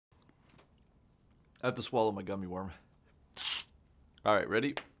I have to swallow my gummy worm. All right,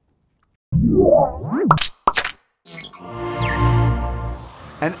 ready?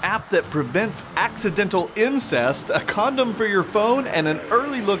 An app that prevents accidental incest, a condom for your phone, and an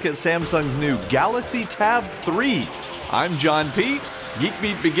early look at Samsung's new Galaxy Tab 3. I'm John P. Geek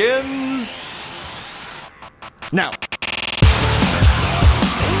Beat begins now.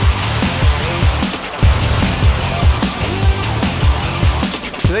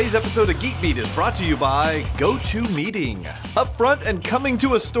 Today's episode of Geek Beat is brought to you by GoToMeeting. Up front and coming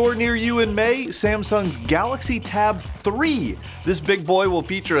to a store near you in May, Samsung's Galaxy Tab 3. This big boy will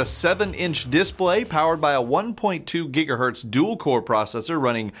feature a 7-inch display powered by a 1.2 GHz dual-core processor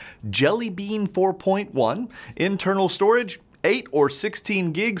running Jelly Bean 4.1, internal storage 8 or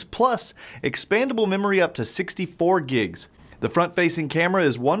 16 gigs, plus expandable memory up to 64 gigs. The front-facing camera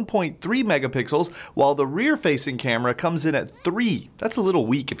is 1.3 megapixels, while the rear-facing camera comes in at 3. That's a little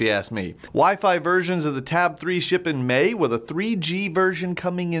weak if you ask me. Wi-Fi versions of the Tab 3 ship in May, with a 3G version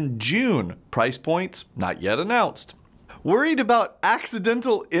coming in June. Price points not yet announced. Worried about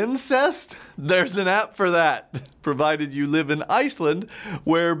accidental incest? There's an app for that, provided you live in Iceland,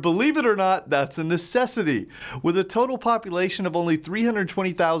 where, believe it or not, that's a necessity. With a total population of only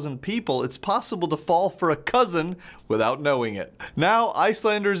 320,000 people, it's possible to fall for a cousin without knowing it. Now,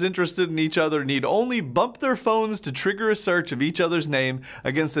 Icelanders interested in each other need only bump their phones to trigger a search of each other's name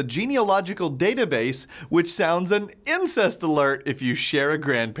against a genealogical database, which sounds an incest alert if you share a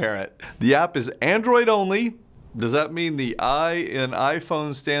grandparent. The app is Android only. Does that mean the I in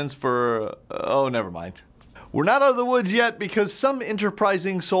iPhone stands for, oh, never mind. We're not out of the woods yet because some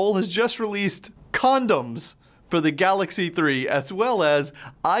enterprising soul has just released condoms for the Galaxy 3 as well as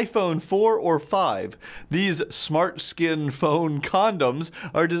iPhone 4 or 5. These smart skin phone condoms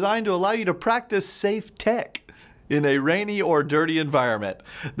are designed to allow you to practice safe tech in a rainy or dirty environment.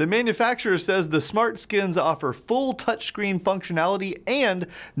 The manufacturer says the smart skins offer full touchscreen functionality and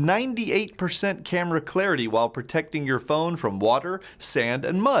 98% camera clarity while protecting your phone from water, sand,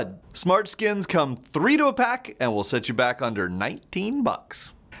 and mud. Smart skins come 3 to a pack and will set you back under 19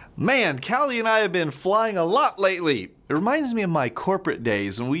 bucks. Man, Callie and I have been flying a lot lately. It reminds me of my corporate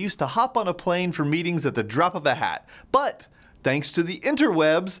days when we used to hop on a plane for meetings at the drop of a hat. But thanks to the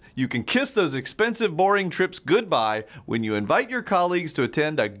interwebs, you can kiss those expensive, boring trips goodbye when you invite your colleagues to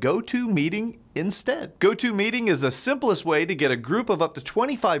attend a GoToMeeting instead. GoToMeeting is the simplest way to get a group of up to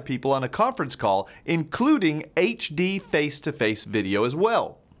 25 people on a conference call, including HD face-to-face video as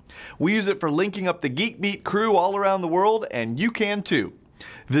well. We use it for linking up the Geek Beat crew all around the world, and you can too.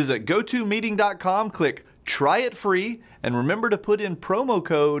 Visit GoToMeeting.com, click Try It Free, and remember to put in promo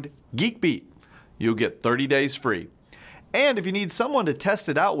code GeekBeat. You'll get 30 days free. And if you need someone to test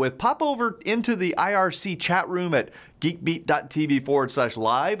it out with, pop over into the IRC chat room at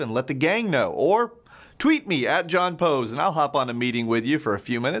geekbeat.tv/live and let the gang know. Or tweet me at John Pose and I'll hop on a meeting with you for a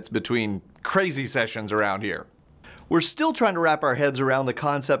few minutes between crazy sessions around here. We're still trying to wrap our heads around the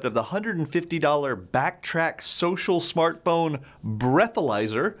concept of the $150 Backtrack social smartphone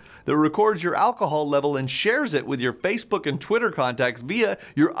breathalyzer that records your alcohol level and shares it with your Facebook and Twitter contacts via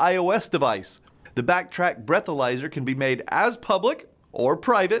your iOS device. The Backtrack breathalyzer can be made as public or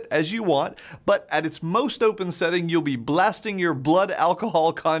private as you want, but at its most open setting, you'll be blasting your blood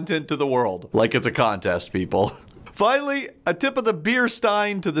alcohol content to the world. Like it's a contest, people. Finally, a tip of the beer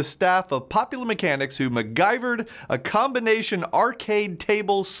stein to the staff of Popular Mechanics who MacGyvered a combination arcade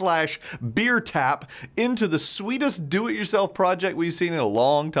table / beer tap into the sweetest do-it-yourself project we've seen in a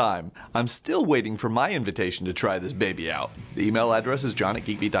long time. I'm still waiting for my invitation to try this baby out. The email address is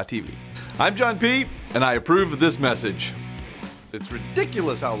john@geekbeat.tv. I'm John P, and I approve of this message. It's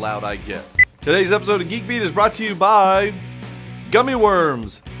ridiculous how loud I get. Today's episode of Geek Beat is brought to you by gummy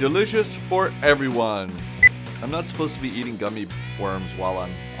worms, delicious for everyone. I'm not supposed to be eating gummy worms while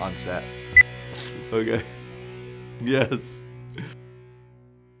I'm on set. Okay. Yes.